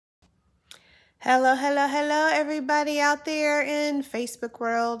Hello, hello, hello, everybody out there in Facebook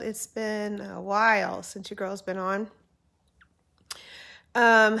world. It's been a while since your girl's been on.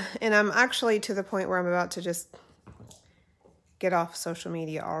 And I'm actually to the point where I'm about to just get off social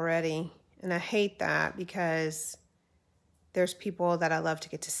media already. And I hate that because there's people that I love to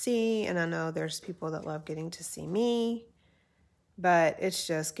get to see, and I know there's people that love getting to see me, but it's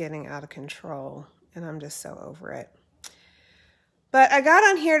just getting out of control, and I'm just so over it. But I got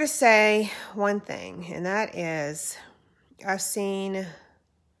on here to say one thing, and that is I've seen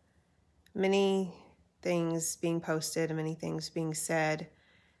many things being posted and many things being said,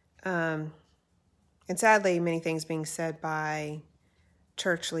 and sadly, many things being said by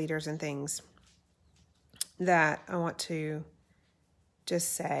church leaders and things that I want to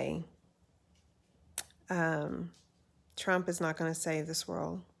just say. Trump is not going to save this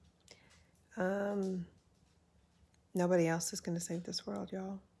world. Nobody else is going to save this world,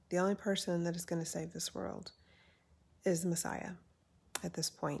 y'all. The only person that is going to save this world is the Messiah at this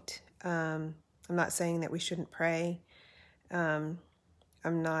point. I'm not saying that we shouldn't pray. I'm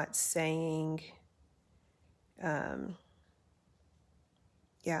not saying, that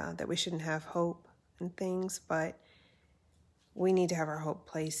we shouldn't have hope and things, but we need to have our hope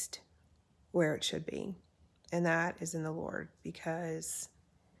placed where it should be, and that is in the Lord, because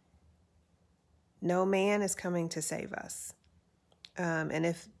no man is coming to save us. And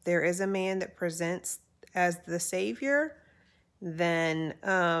if there is a man that presents as the Savior, then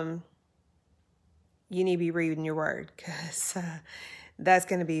you need to be reading your word, because that's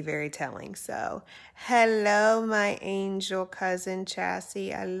going to be very telling. So, hello, my angel cousin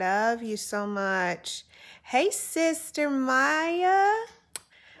Chassie. I love you so much. Hey, Sister Maya.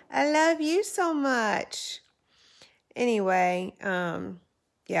 I love you so much. Anyway,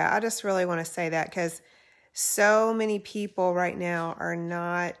 I just really want to say that because so many people right now are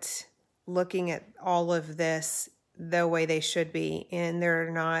not looking at all of this the way they should be, and they're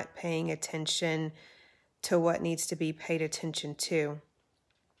not paying attention to what needs to be paid attention to.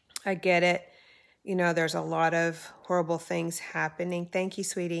 I get it. You know, there's a lot of horrible things happening. Thank you,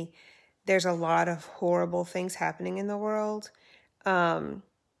 sweetie. There's a lot of horrible things happening in the world.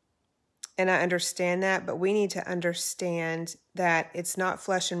 And I understand that, but we need to understand that it's not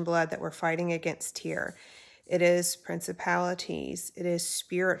flesh and blood that we're fighting against here. It is principalities. It is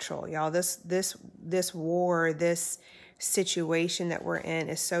spiritual, y'all. This war, this situation that we're in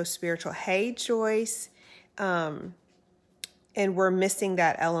is so spiritual. Hey, Joyce. And we're missing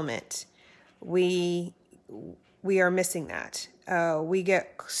that element. We are missing that. We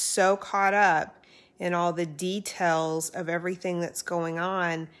get so caught up in all the details of everything that's going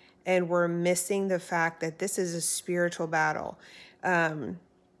on, and we're missing the fact that this is a spiritual battle.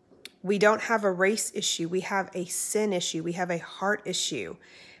 We don't have a race issue. We have a sin issue. We have a heart issue.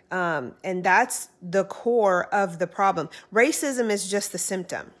 And that's the core of the problem. Racism is just the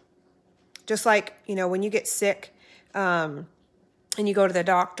symptom. Just like, when you get sick and you go to the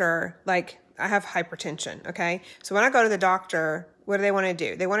doctor, like I have hypertension, okay? So when I go to the doctor, what do they want to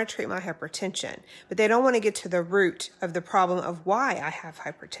do? They want to treat my hypertension, but they don't want to get to the root of the problem of why I have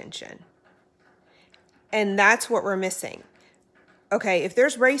hypertension. And that's what we're missing. Okay, if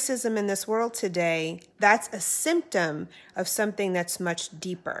there's racism in this world today, that's a symptom of something that's much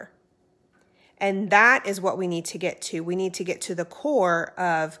deeper. And that is what we need to get to. We need to get to the core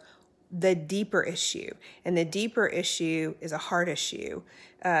of the deeper issue. And the deeper issue is a heart issue.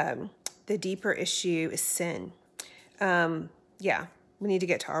 The deeper issue is sin. We need to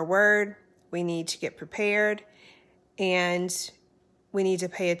get to our word. We need to get prepared. And we need to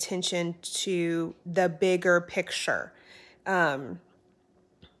pay attention to the bigger picture. Because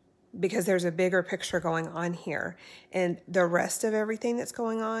there's a bigger picture going on here. And the rest of everything that's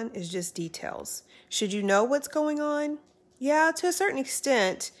going on is just details. Should you know what's going on? Yeah, to a certain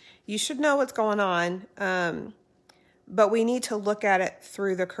extent, you should know what's going on. But we need to look at it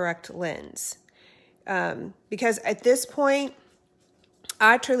through the correct lens. Because at this point,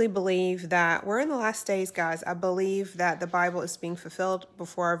 I truly believe that we're in the last days, guys. I believe that the Bible is being fulfilled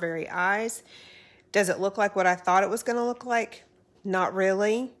before our very eyes. Does it look like what I thought it was going to look like? Not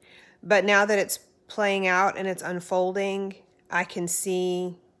really. But now that it's playing out and it's unfolding, I can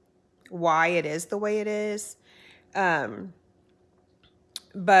see why it is the way it is.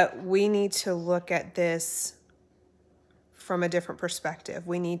 But we need to look at this from a different perspective.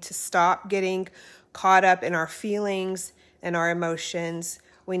 We need to stop getting caught up in our feelings and our emotions.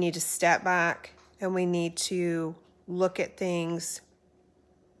 We need to step back and we need to look at things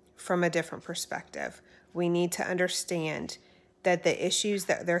from a different perspective. We need to understand that the issues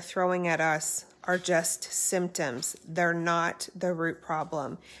that they're throwing at us are just symptoms. They're not the root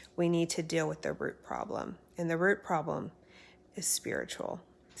problem. We need to deal with the root problem. And the root problem is spiritual.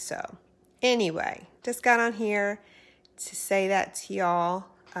 So anyway, just got on here to say that to y'all.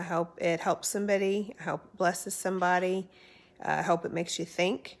 I hope it helps somebody. I hope it blesses somebody. I hope it makes you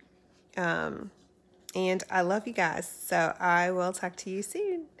think. And I love you guys. So I will talk to you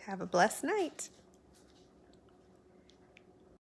soon. Have a blessed night.